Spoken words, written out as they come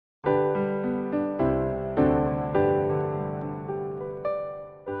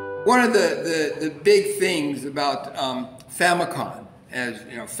One of the big things about Famicon, as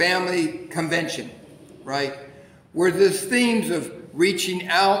you know, family convention, right, were these themes of reaching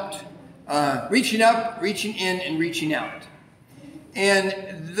out, reaching up, reaching in, and reaching out.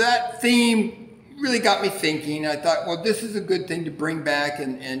 And that theme really got me thinking. I thought, well, this is a good thing to bring back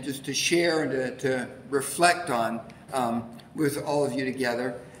and just to share and to reflect on with all of you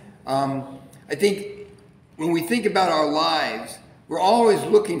together. I think when we think about our lives, we're always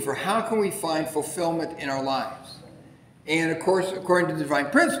looking for how can we find fulfillment in our lives. And of course, according to the divine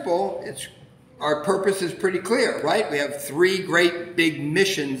principle, our purpose is pretty clear, right? We have three great big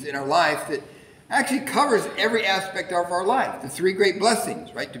missions in our life that actually covers every aspect of our life. The three great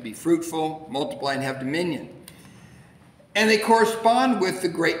blessings, right? To be fruitful, multiply, and have dominion. And they correspond with the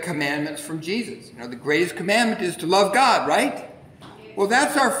great commandments from Jesus. You know, the greatest commandment is to love God, right? Well,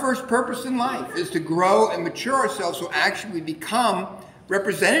 that's our first purpose in life, is to grow and mature ourselves so actually we become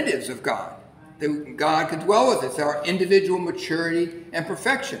representatives of God, that God could dwell with us. It's our individual maturity and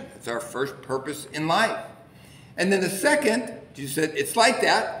perfection. It's our first purpose in life. And then the second, Jesus said, it's like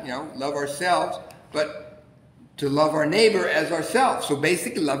that, you know, love ourselves, but to love our neighbor as ourselves. So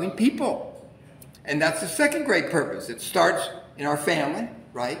basically loving people. And that's the second great purpose. It starts in our family,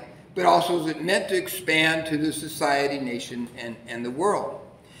 right? But also is it meant to expand to the society, nation, and the world.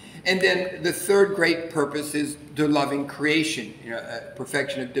 And then the third great purpose is the loving creation, you know,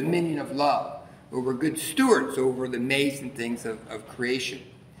 perfection of dominion of love, where we're good stewards over the amazing things of creation.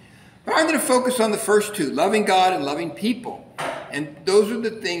 But I'm going to focus on the first two, loving God and loving people. And those are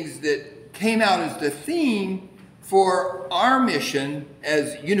the things that came out as the theme for our mission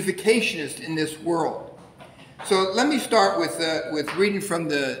as unificationists in this world. So let me start with reading from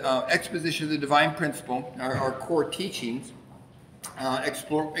the exposition of the divine principle, our core teachings,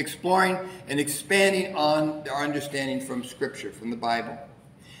 exploring and expanding on our understanding from Scripture, from the Bible.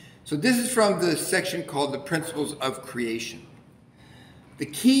 So this is from the section called the Principles of Creation. The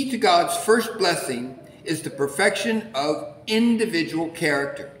key to God's first blessing is the perfection of individual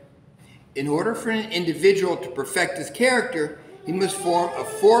character. In order for an individual to perfect his character, he must form a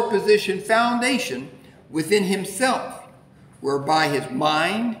four-position foundation within himself, whereby his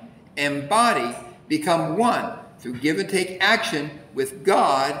mind and body become one through give and take action with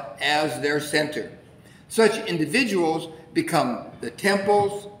God as their center. Such individuals become the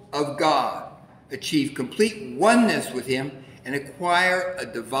temples of God, achieve complete oneness with him, and acquire a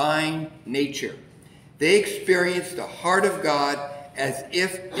divine nature. They experience the heart of God as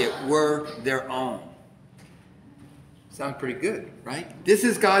if it were their own. Sounds pretty good, right? This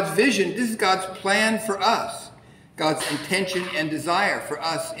is God's vision. This is God's plan for us. God's intention and desire for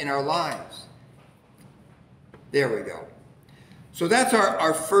us in our lives. There we go. So that's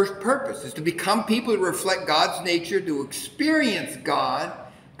our first purpose, is to become people who reflect God's nature, to experience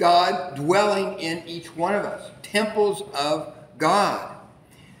God dwelling in each one of us. Temples of God.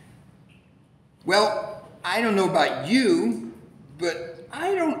 Well, I don't know about you, but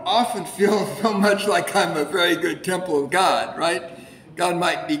I don't often feel so much like I'm a very good temple of God, right? God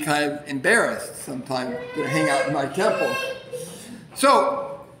might be kind of embarrassed sometimes to hang out in my temple.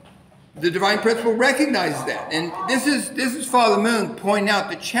 So the divine principle recognizes that. And this is Father Moon pointing out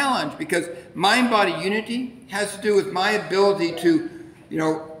the challenge, because mind-body unity has to do with my ability to, you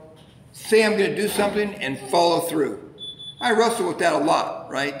know, say I'm going to do something and follow through. I wrestle with that a lot,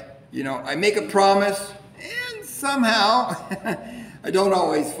 right? You know, I make a promise and somehow I don't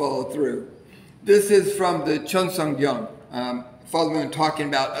always follow through. This is from the Cheonsang Gyeong, Father Moon talking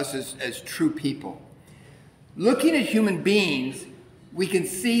about us as true people. Looking at human beings, we can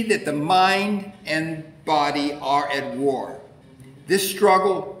see that the mind and body are at war. This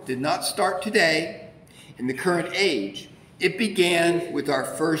struggle did not start today in the current age. It began with our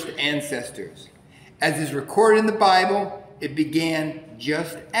first ancestors. As is recorded in the Bible, it began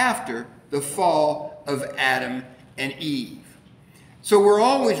just after the fall of Adam and Eve. So we're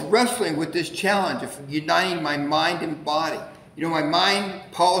always wrestling with this challenge of uniting my mind and body. You know, my mind,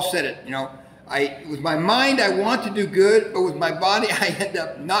 Paul said it, you know, with my mind I want to do good, but with my body I end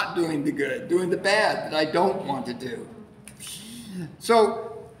up not doing the good, doing the bad that I don't want to do.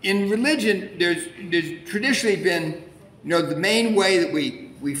 So in religion, there's traditionally been, you know, the main way that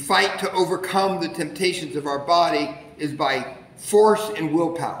we fight to overcome the temptations of our body is by force and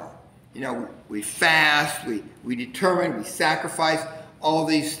willpower. You know, we fast, we determine, we sacrifice, all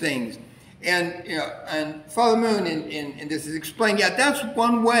these things. And, you know, and Father Moon in this is explained, yeah, that's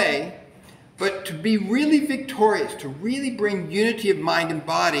one way, but to be really victorious, to really bring unity of mind and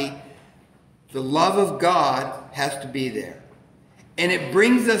body, the love of God has to be there. And it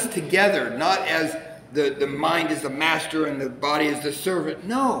brings us together, not as the mind is the master and the body is the servant.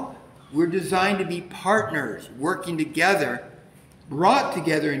 No, we're designed to be partners, working together, brought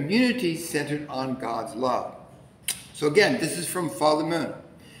together in unity centered on God's love. So again, this is from Father Moon.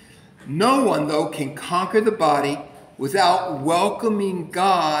 No one, though, can conquer the body without welcoming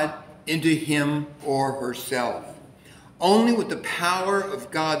God into him or herself. Only with the power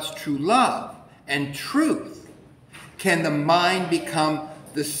of God's true love and truth can the mind become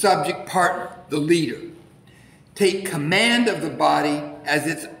the subject partner, the leader, take command of the body as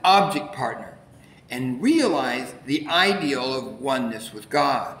its object partner, and realize the ideal of oneness with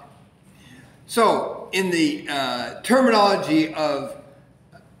God. So, in the terminology of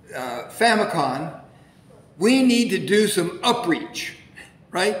Famicon, we need to do some upreach,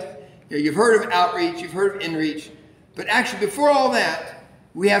 right? You've heard of outreach, you've heard of inreach, but actually before all that,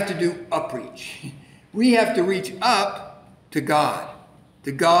 we have to do upreach. We have to reach up to God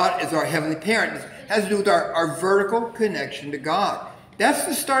as our heavenly parent. It has to do with our vertical connection to God. That's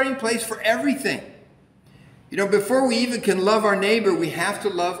the starting place for everything. You know, before we even can love our neighbor, we have to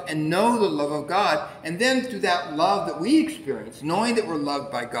love and know the love of God. And then through that love that we experience, knowing that we're loved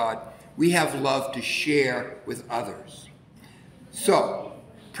by God, we have love to share with others. So,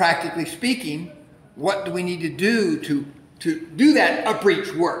 practically speaking, what do we need to do to do that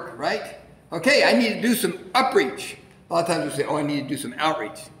upreach work, right? Okay, I need to do some upreach. A lot of times we say, oh, I need to do some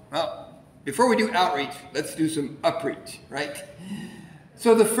outreach. Well, before we do outreach, let's do some upreach, right?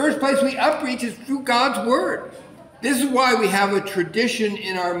 So the first place we upreach is through God's Word. This is why we have a tradition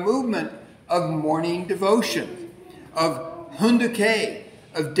in our movement of morning devotion, of hunduke,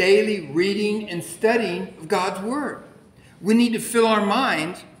 of daily reading and studying of God's Word. We need to fill our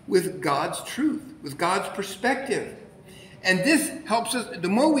minds with God's truth, with God's perspective. And this helps us, the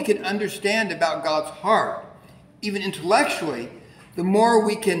more we can understand about God's heart, even intellectually, the more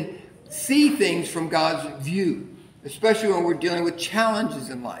we can see things from God's view, especially when we're dealing with challenges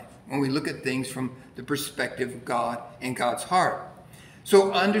in life, when we look at things from the perspective of God and God's heart.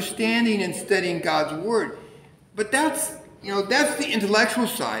 So understanding and studying God's Word, but that's the intellectual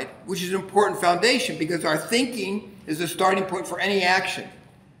side, which is an important foundation because our thinking is the starting point for any action.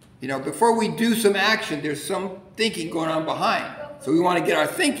 You know, before we do some action, there's some thinking going on behind. So we want to get our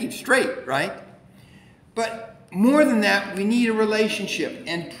thinking straight, right? But more than that, we need a relationship.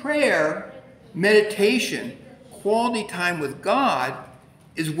 And prayer, meditation, quality time with God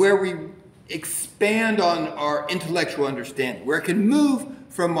is where we expand on our intellectual understanding, where it can move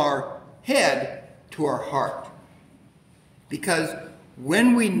from our head to our heart. Because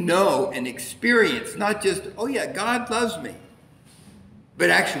when we know and experience, not just, oh yeah, God loves me, but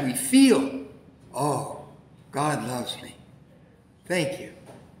actually we feel, oh, God loves me. Thank you.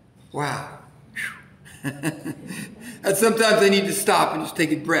 Wow. And sometimes I need to stop and just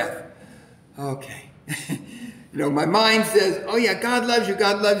take a breath. Okay. You know, my mind says, oh yeah, God loves you,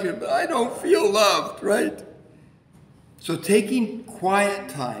 but I don't feel loved, right? So taking quiet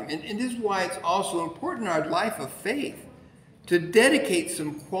time, and this is why it's also important in our life of faith, to dedicate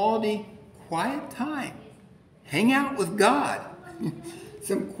some quality, quiet time. Hang out with God.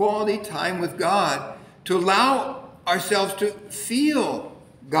 Some quality time with God to allow ourselves to feel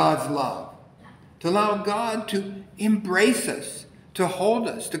God's love, to allow God to embrace us, to hold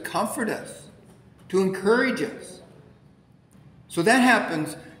us, to comfort us, to encourage us. So that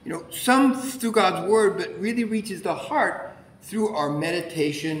happens, you know, some through God's Word, but really reaches the heart through our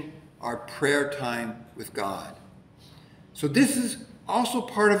meditation, our prayer time with God. So this is also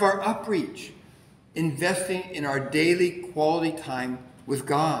part of our upreach, investing in our daily quality time with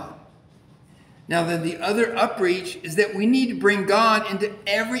God. Now then, the other upreach is that we need to bring God into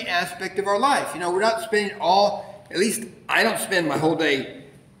every aspect of our life. You know, we're not spending at least I don't spend my whole day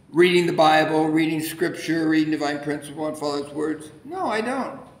reading the Bible, reading Scripture, reading Divine Principle and follow its words. No, I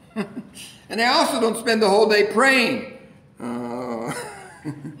don't. And I also don't spend the whole day praying.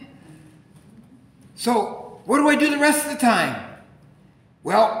 So, what do I do the rest of the time?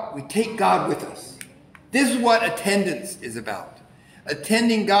 Well, we take God with us. This is what attendance is about.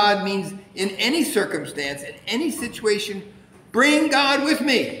 Attending God means in any circumstance, in any situation, bring God with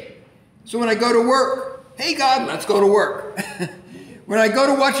me. So when I go to work, hey God, let's go to work. When I go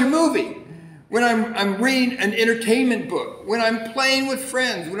to watch a movie, when I'm reading an entertainment book, when I'm playing with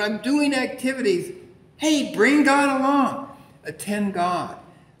friends, when I'm doing activities, hey, bring God along. Attend God.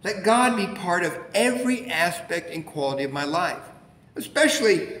 Let God be part of every aspect and quality of my life.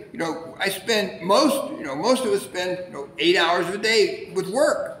 Especially, you know, most of us spend 8 hours a day with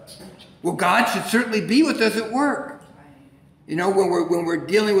work. Well, God should certainly be with us at work. You know, when we're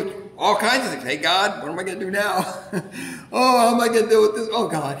dealing with all kinds of things. Hey, God, what am I going to do now? Oh, how am I going to deal with this? Oh,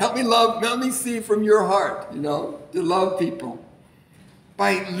 God, help me see from your heart, to love people.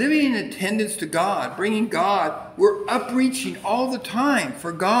 By living in attendance to God, bringing God, we're upreaching all the time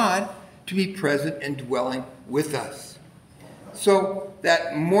for God to be present and dwelling with us. So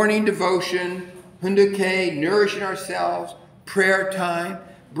that morning devotion, hunduke, nourishing ourselves, prayer time,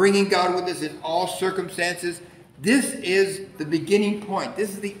 bringing God with us in all circumstances, this is the beginning point. This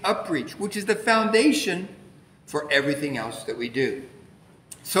is the upreach, which is the foundation for everything else that we do.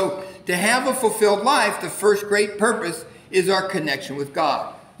 So to have a fulfilled life, the first great purpose is our connection with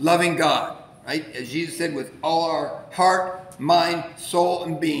God, loving God, right? As Jesus said, with all our heart, mind, soul,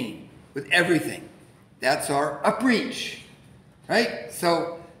 and being, with everything. That's our upreach, right?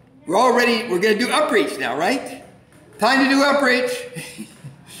 So we're going to do upreach now, right? Time to do upreach.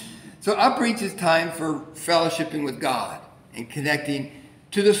 So upreach is time for fellowshipping with God and connecting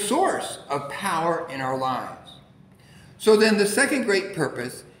to the source of power in our lives. So then the second great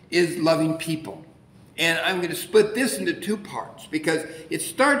purpose is loving people. And I'm going to split this into two parts because it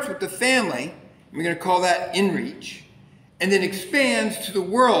starts with the family, and we're going to call that inreach, and then expands to the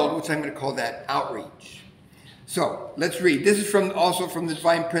world, which I'm going to call that outreach. So let's read. This is also from the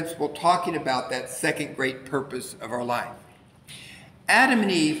Divine Principle, talking about that second great purpose of our life. Adam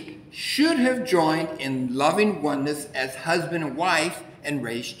and Eve should have joined in loving oneness as husband and wife and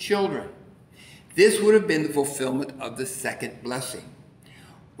raised children. This would have been the fulfillment of the second blessing.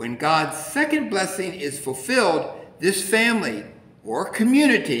 When God's second blessing is fulfilled, this family or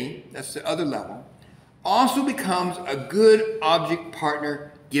community, that's the other level, also becomes a good object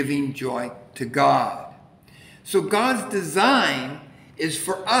partner giving joy to God. So God's design is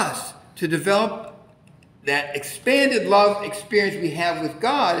for us to develop that expanded love experience we have with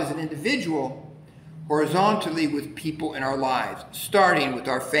God as an individual, horizontally with people in our lives, starting with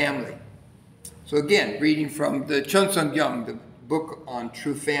our family. So again, reading from the Chun Sung Young, the book on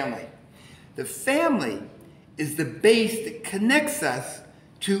true family. The family is the base that connects us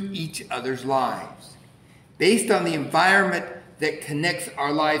to each other's lives. Based on the environment that connects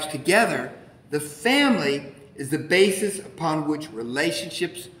our lives together, the family is the basis upon which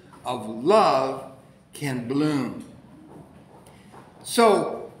relationships of love can bloom.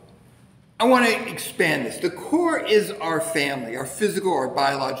 So I want to expand this. The core is our family, our physical or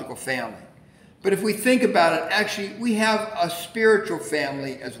biological family. But if we think about it, actually, we have a spiritual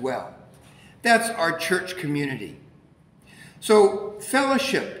family as well. That's our church community. So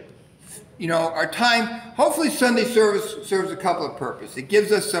fellowship, our time, hopefully Sunday service serves a couple of purposes. It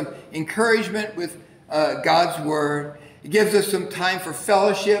gives us some encouragement with God's word. It gives us some time for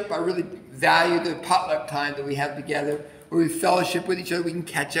fellowship. I really value the potluck time that we have together, where we fellowship with each other, we can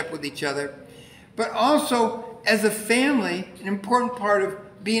catch up with each other. But also, as a family, an important part of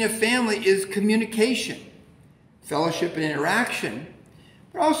being a family is communication, fellowship and interaction.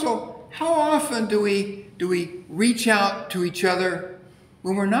 But also, how often do we reach out to each other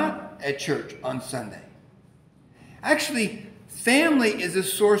when we're not at church on Sunday? Actually, family is a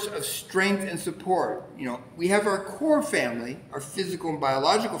source of strength and support. We have our core family, our physical and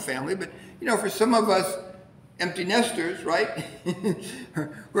biological family, but for some of us empty nesters, right?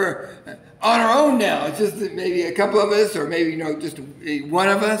 We're on our own now. It's just maybe a couple of us, or maybe just one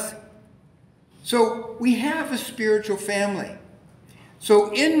of us. So we have a spiritual family.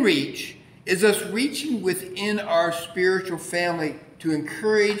 So inreach is us reaching within our spiritual family to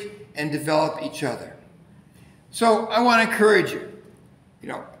encourage and develop each other. So I want to encourage you,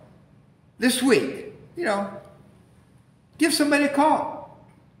 this week, give somebody a call.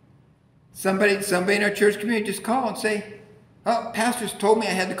 Somebody in our church community, just call and say, oh, pastors told me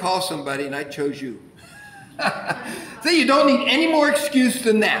I had to call somebody and I chose you. So you don't need any more excuse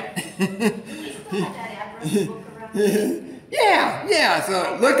than that. Yeah.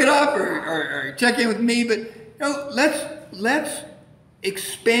 So look it up or check in with me. But let's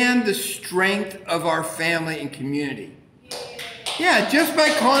expand the strength of our family and community. Yeah, just by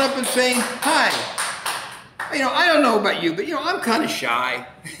calling up and saying, hi. I don't know about you, but I'm kind of shy.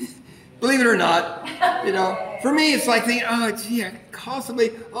 Believe it or not, for me it's like thinking, I call somebody.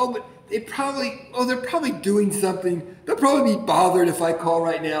 But they're probably doing something. They'll probably be bothered if I call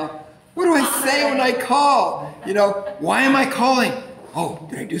right now. What do I say when I call? Why am I calling? Oh,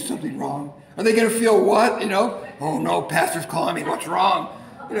 did I do something wrong? Are they going to feel what? Oh no, pastor's calling me. What's wrong?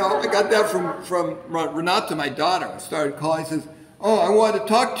 I got that from Renata, my daughter. I started calling. Says, oh, I wanted to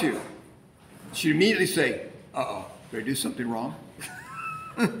talk to you. She'd immediately say, uh-oh, did I do something wrong?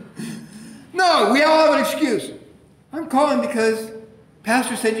 No, we all have an excuse. I'm calling because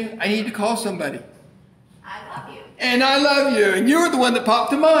pastor said I need to call somebody. I love you. and I love you, and you were the one that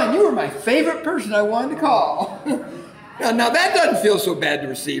popped to mind. You were my favorite person I wanted to call. Now that doesn't feel so bad to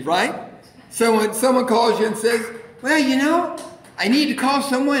receive, right? So when someone calls you and says, well, you know, I need to call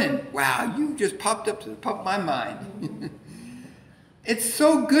someone, and wow, you just popped up to the top of my mind. It's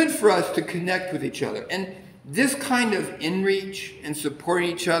so good for us to connect with each other. And this kind of in-reach and supporting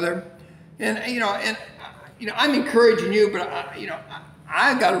each other, and I'm encouraging you, but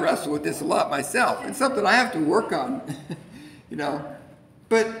I've got to wrestle with this a lot myself. It's something I have to work on,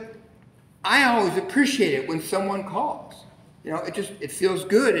 But I always appreciate it when someone calls. It feels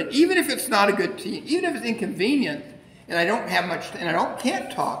good. And even if it's not a good team, even if it's inconvenient, and I don't have much, and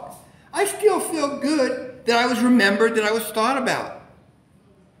can't talk, I still feel good that I was remembered, that I was thought about.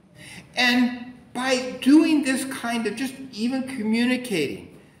 And by doing this kind of just even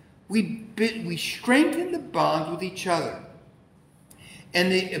communicating, we strengthen the bonds with each other.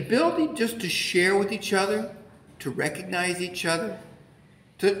 And the ability just to share with each other, to recognize each other,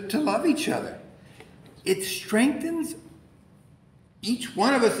 to love each other. It strengthens each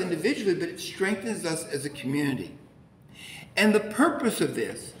one of us individually, but it strengthens us as a community. And the purpose of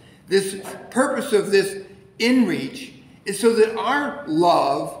this purpose of this in-reach is so that our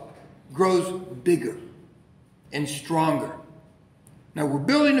love grows bigger and stronger. Now, we're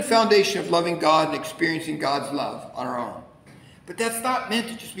building a foundation of loving God and experiencing God's love on our own. But that's not meant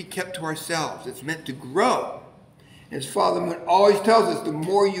to just be kept to ourselves. It's meant to grow. As Father Moon always tells us, the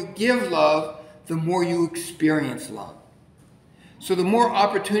more you give love, the more you experience love. So the more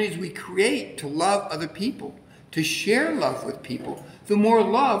opportunities we create to love other people, to share love with people, the more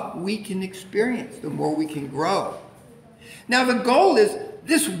love we can experience, the more we can grow. Now the goal is,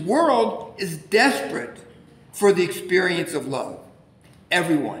 this world is desperate for the experience of love.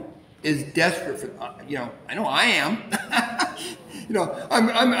 Everyone is desperate for, I know I am.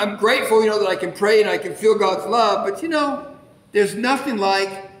 I'm grateful, that I can pray and I can feel God's love, but there's nothing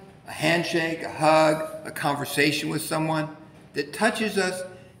like a handshake, a hug, a conversation with someone that touches us,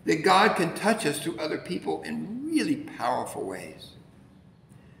 that God can touch us through other people in really powerful ways.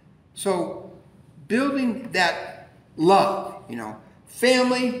 So building that love,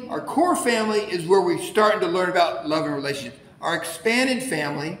 family, our core family is where we're starting to learn about love and relationships. Our expanded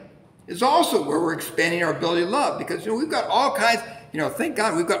family is also where we're expanding our ability to love, because we've got all kinds, thank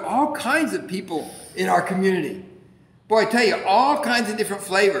God, we've got all kinds of people in our community. Boy, I tell you, all kinds of different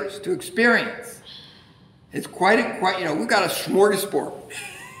flavors to experience. It's quite, we've got a smorgasbord,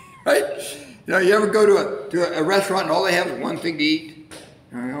 right? You ever go to a restaurant and all they have is one thing to eat?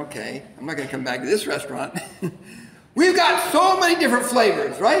 Okay, I'm not going to come back to this restaurant. We've got so many different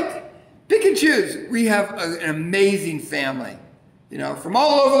flavors, right? Pick and choose. We have an amazing family, from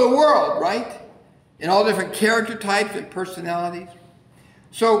all over the world, right? In all different character types and personalities.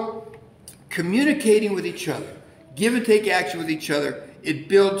 So communicating with each other, give and take action with each other, it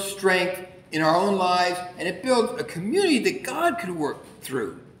builds strength in our own lives, and it builds a community that God can work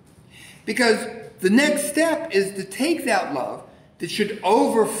through. Because the next step is to take that love that should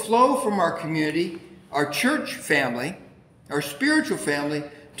overflow from our community, our church family, our spiritual family,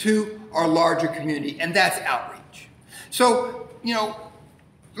 to our larger community, and that's outreach. So, a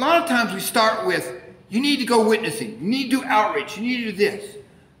lot of times we start with, you need to go witnessing, you need to do outreach, you need to do this.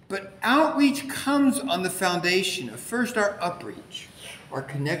 But outreach comes on the foundation of first our upreach, our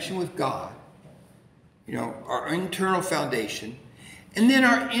connection with God, our internal foundation, and then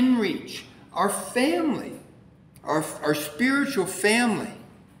our inreach, our family, our spiritual family.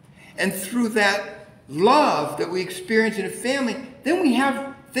 And through that love that we experience in a family, then we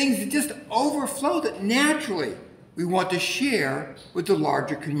have things that just overflow that naturally we want to share with the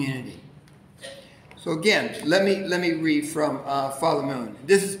larger community. So again, let me read from Father Moon.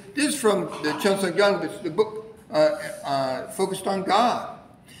 This is from the Chun-Sung Young, the book focused on God.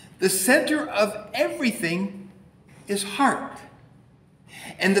 The center of everything is heart.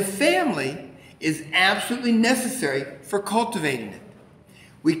 And the family is absolutely necessary for cultivating it.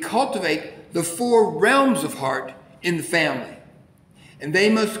 We cultivate the 4 realms of heart in the family. And they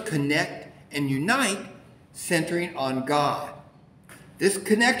must connect and unite, centering on God. This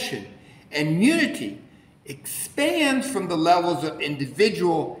connection and unity expands from the levels of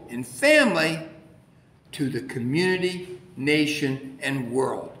individual and family to the community, nation, and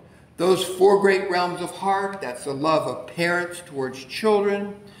world. Those 4 great realms of heart, that's the love of parents towards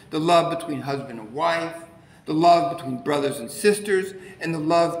children, the love between husband and wife, the love between brothers and sisters, and the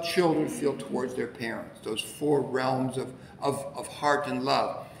love children feel towards their parents. Those 4 realms of heart and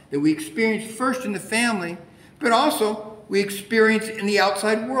love that we experience first in the family, but also we experience in the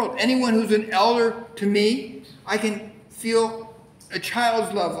outside world. Anyone who's an elder to me, I can feel a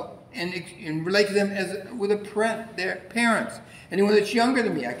child's love and relate to them their parents. Anyone that's younger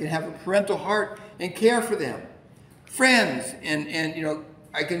than me, I can have a parental heart and care for them. Friends, and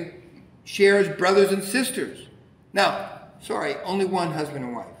I can share as brothers and sisters. Now, sorry, only one husband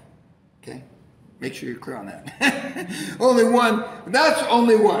and wife. Okay? Make sure you're clear on that. Only one. That's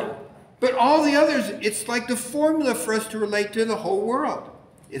only one. But all the others, it's like the formula for us to relate to the whole world.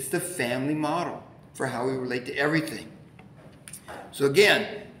 It's the family model for how we relate to everything. So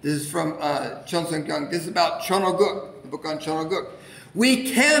again, this is from Chun Sung Kyung. This is about Chonoguk, the book on Chonoguk.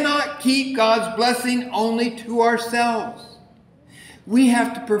 We cannot keep God's blessing only to ourselves. We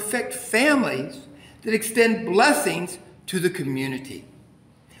have to perfect families that extend blessings to the community.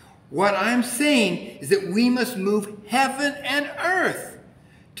 What I'm saying is that we must move heaven and earth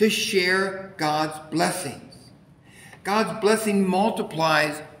to share God's blessings. God's blessing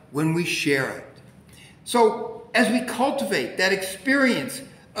multiplies when we share it. So as we cultivate that experience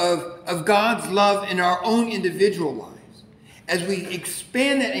of God's love in our own individual lives, as we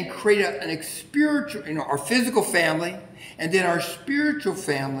expand that and create a spiritual, our physical family, and then our spiritual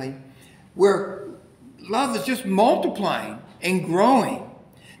family, where love is just multiplying and growing,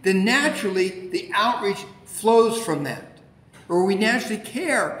 then naturally the outreach flows from that, where we naturally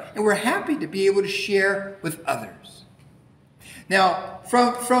care and we're happy to be able to share with others. Now,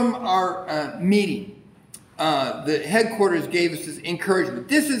 from our meeting, the headquarters gave us this encouragement.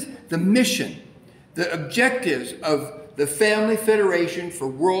 This is the mission, the objectives of the Family Federation for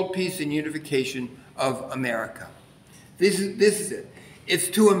World Peace and Unification of America. This is it. It's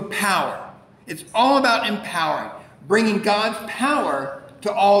to empower. It's all about empowering, bringing God's power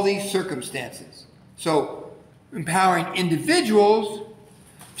to all these circumstances. So, empowering individuals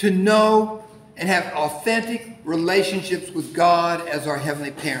to know and have authentic relationships with God as our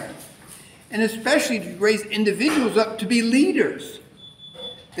Heavenly Parent. And especially to raise individuals up to be leaders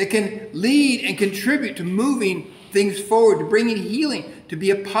that can lead and contribute to moving things forward, to bringing healing, to be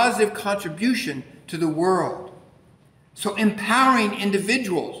a positive contribution to the world. So empowering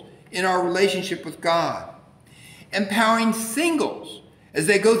individuals in our relationship with God. Empowering singles as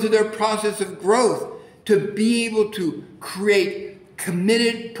they go through their process of growth to be able to create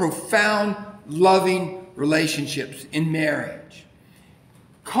committed, profound, loving relationships in marriage.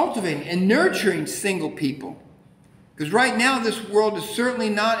 Cultivating and nurturing single people. Because right now this world is certainly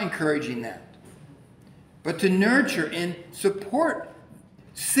not encouraging that. But to nurture and support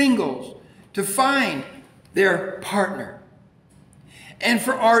singles to find their partner. And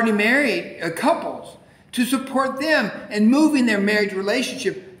for already married couples to support them and moving their marriage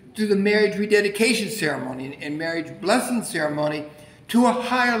relationship through the marriage rededication ceremony and marriage blessing ceremony to a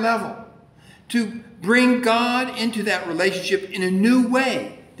higher level. To bring God into that relationship in a new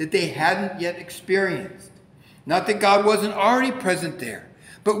way that they hadn't yet experienced. Not that God wasn't already present there,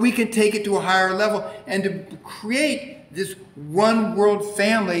 but we can take it to a higher level and to create this one world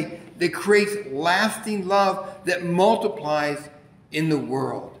family that creates lasting love that multiplies in the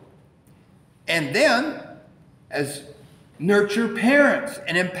world. And then, as nurture parents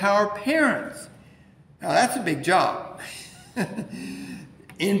and empower parents. Now that's a big job.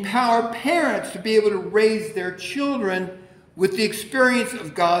 Empower parents to be able to raise their children with the experience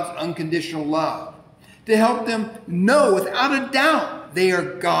of God's unconditional love. To help them know without a doubt they are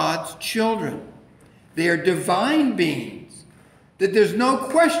God's children. They are divine beings. That there's no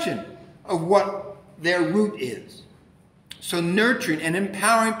question of what their root is. So nurturing and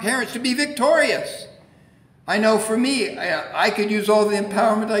empowering parents to be victorious. I know for me, I could use all the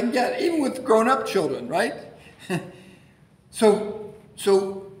empowerment I can get, even with grown-up children, right? And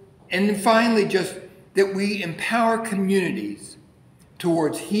then finally, just that we empower communities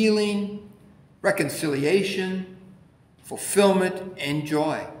towards healing, reconciliation, fulfillment, and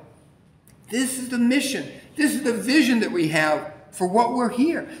joy. This is the mission. This is the vision that we have for what we're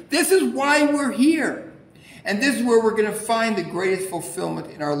here. This is why we're here. And this is where we're going to find the greatest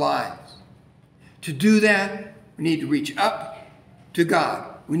fulfillment in our lives. To do that, we need to reach up to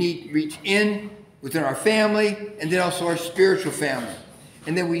God. We need to reach in within our family and then also our spiritual family.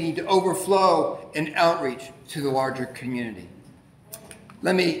 And then we need to overflow and outreach to the larger community.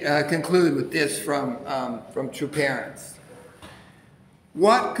 Let me conclude with this from True Parents.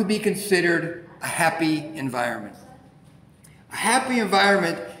 What could be considered a happy environment? A happy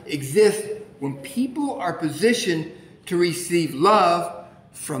environment exists when people are positioned to receive love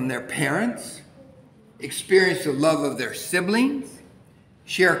from their parents, experience the love of their siblings,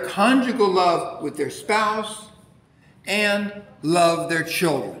 share conjugal love with their spouse, and love their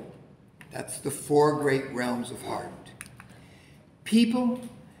children. That's the four great realms of heart. People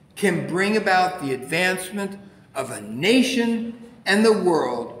can bring about the advancement of a nation and the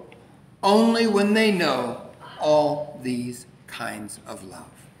world only when they know all these kinds of love.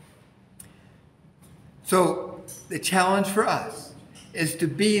 So the challenge for us is to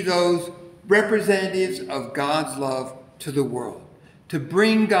be those representatives of God's love to the world, to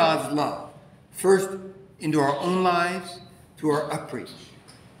bring God's love first into our own lives through our upbringing,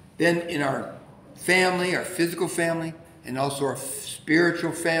 then in our family, our physical family, and also our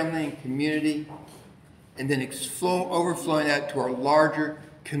spiritual family and community, and then overflowing that to our larger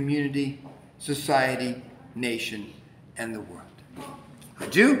community, society, nation, and the world. I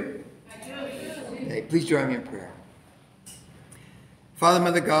do? I do. Okay, please join me in prayer. Father,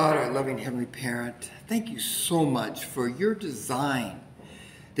 Mother God, our loving Heavenly Parent, thank you so much for your design,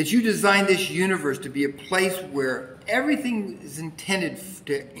 that you designed this universe to be a place where everything is intended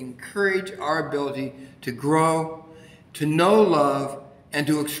to encourage our ability to grow, to know love, and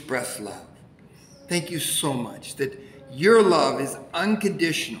to express love. Thank you so much that your love is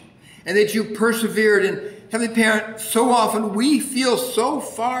unconditional and that you persevered. And Heavenly Parent, so often we feel so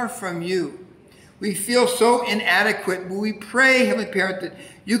far from you. We feel so inadequate. But we pray, Heavenly Parent, that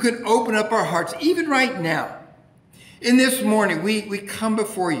you can open up our hearts, even right now. In this morning, we come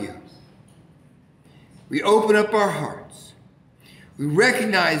before you. We open up our hearts. We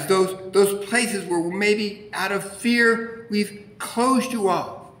recognize those places where we're maybe out of fear, we've closed you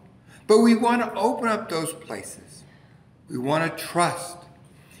off. But we want to open up those places. We want to trust.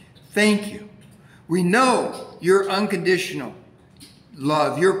 Thank you. We know your unconditional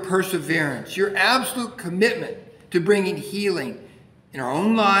love, your perseverance, your absolute commitment to bringing healing in our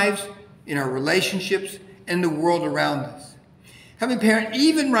own lives, in our relationships, and the world around us. Heavenly Parent,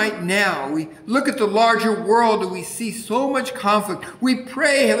 even right now, we look at the larger world and we see so much conflict. We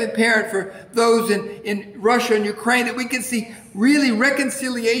pray, Heavenly Parent, for those in Russia and Ukraine, that we can see really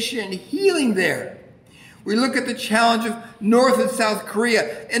reconciliation and healing there. We look at the challenge of North and South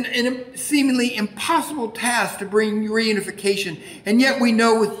Korea, and a seemingly impossible task to bring reunification. And yet we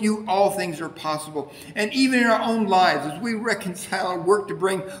know with you all things are possible. And even in our own lives, as we reconcile and work to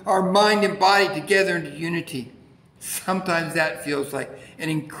bring our mind and body together into unity, sometimes that feels like an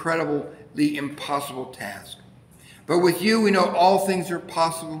incredibly impossible task. But with you, we know all things are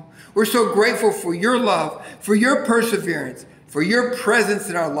possible. We're so grateful for your love, for your perseverance, for your presence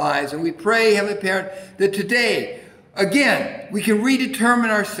in our lives. And we pray, Heavenly Parent, that today, again, we can redetermine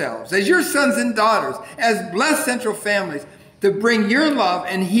ourselves as your sons and daughters, as blessed central families, to bring your love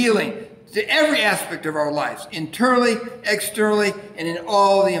and healing to every aspect of our lives, internally, externally, and in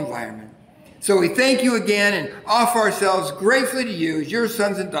all the environment. So we thank you again and offer ourselves gratefully to you as your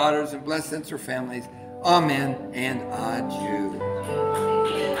sons and daughters and blessed central families. Amen and adieu.